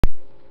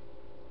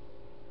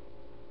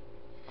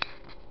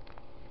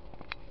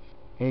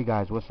Hey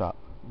guys, what's up?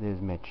 This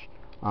is Mitch.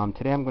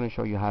 Today I'm going to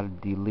show you how to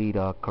delete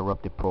a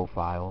corrupted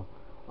profile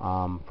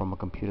from a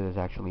computer that's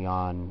actually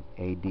on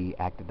AD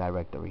Active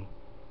Directory.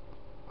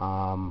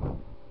 Now,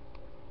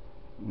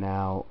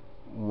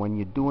 when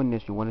you're doing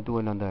this, you want to do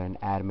it under an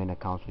admin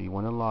account. So you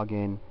want to log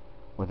in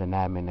with an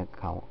admin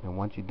account. And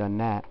once you've done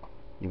that,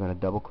 you're going to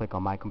double click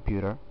on My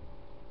Computer.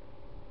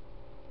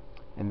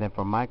 And then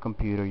from My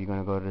Computer, you're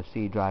going to go to the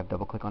C drive,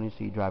 double click on your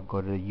C drive,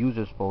 go to the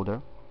Users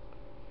folder.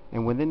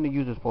 And within the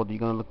users folder,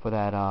 you're going to look for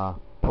that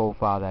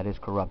profile that is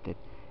corrupted.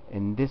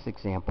 In this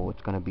example,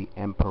 it's going to be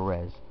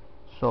mperez.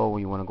 So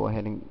you want to go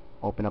ahead and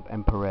open up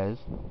mperez.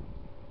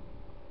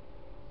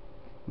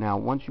 Now,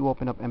 once you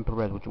open up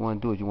mperez, what you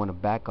want to do is you want to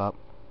back up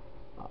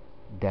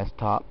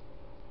desktop,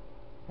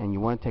 and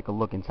you want to take a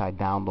look inside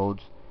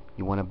downloads.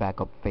 You want to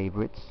back up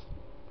favorites.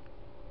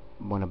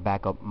 You want to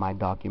back up my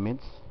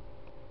documents,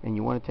 and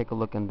you want to take a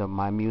look under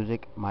my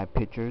music, my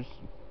pictures,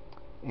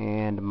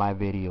 and my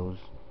videos.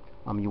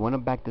 You want to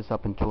back this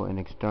up into an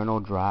external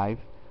drive,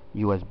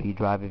 USB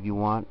drive if you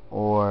want,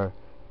 or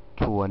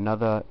to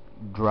another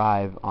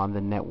drive on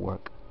the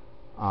network.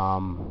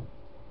 You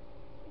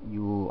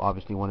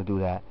obviously want to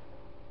do that.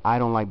 I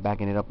don't like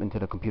backing it up into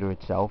the computer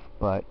itself,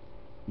 but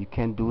you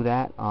can do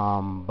that.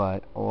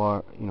 But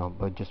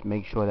just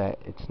make sure that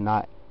it's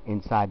not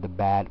inside the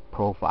bad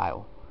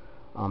profile.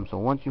 So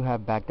once you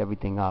have backed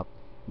everything up,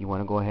 you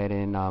want to go ahead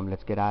and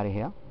let's get out of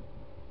here.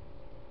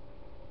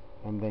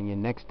 And then your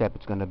next step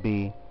is going to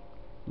be,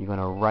 you're going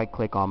to right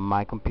click on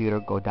My Computer,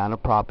 go down to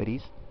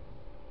Properties,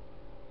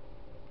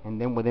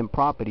 and then within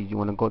Properties you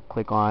want to go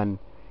click on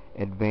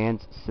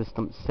Advanced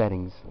System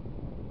Settings,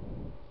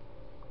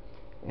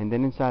 and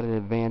then inside of the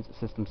Advanced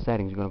System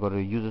Settings you're going to go to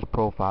the User's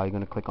Profile. You're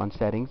going to click on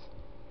Settings,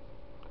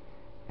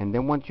 and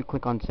then once you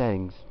click on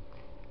Settings,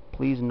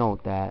 please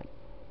note that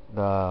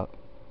the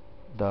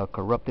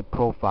corrupted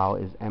profile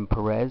is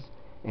mperez,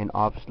 and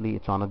obviously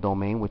it's on a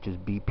domain which is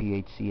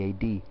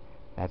bphcad.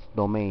 That's the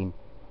domain.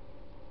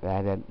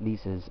 That at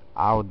least is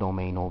our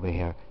domain over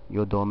here.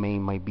 Your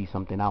domain might be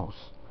something else,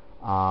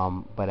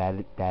 but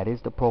that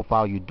is the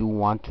profile you do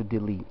want to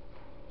delete.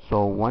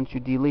 So once you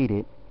delete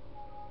it,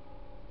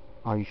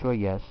 are you sure?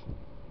 Yes.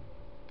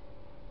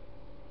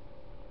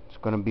 It's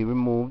going to be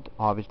removed.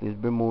 Obviously it's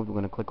removed. We're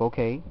going to click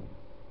OK.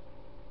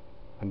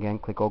 Again,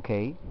 click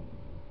OK.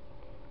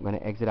 I'm going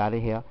to exit out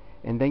of here,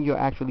 and then you're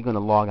actually going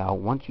to log out.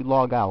 Once you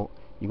log out,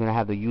 you're going to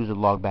have the user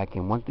log back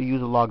in. Once the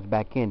user logs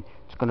back in,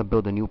 it's going to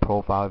build a new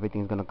profile.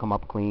 Everything's going to come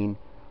up clean,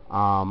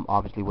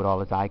 obviously with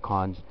all its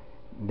icons.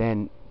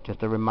 Then,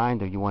 just a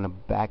reminder, you want to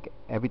back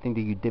everything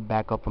that you did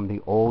back up from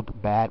the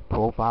old bad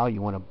profile.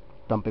 You want to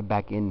dump it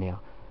back in there.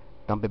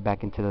 Dump it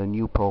back into the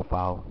new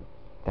profile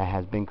that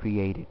has been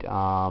created.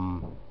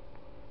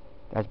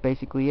 That's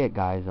basically it,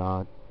 guys.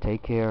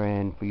 Take care,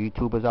 and for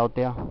YouTubers out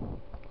there,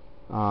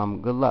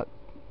 good luck.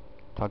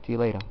 Talk to you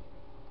later.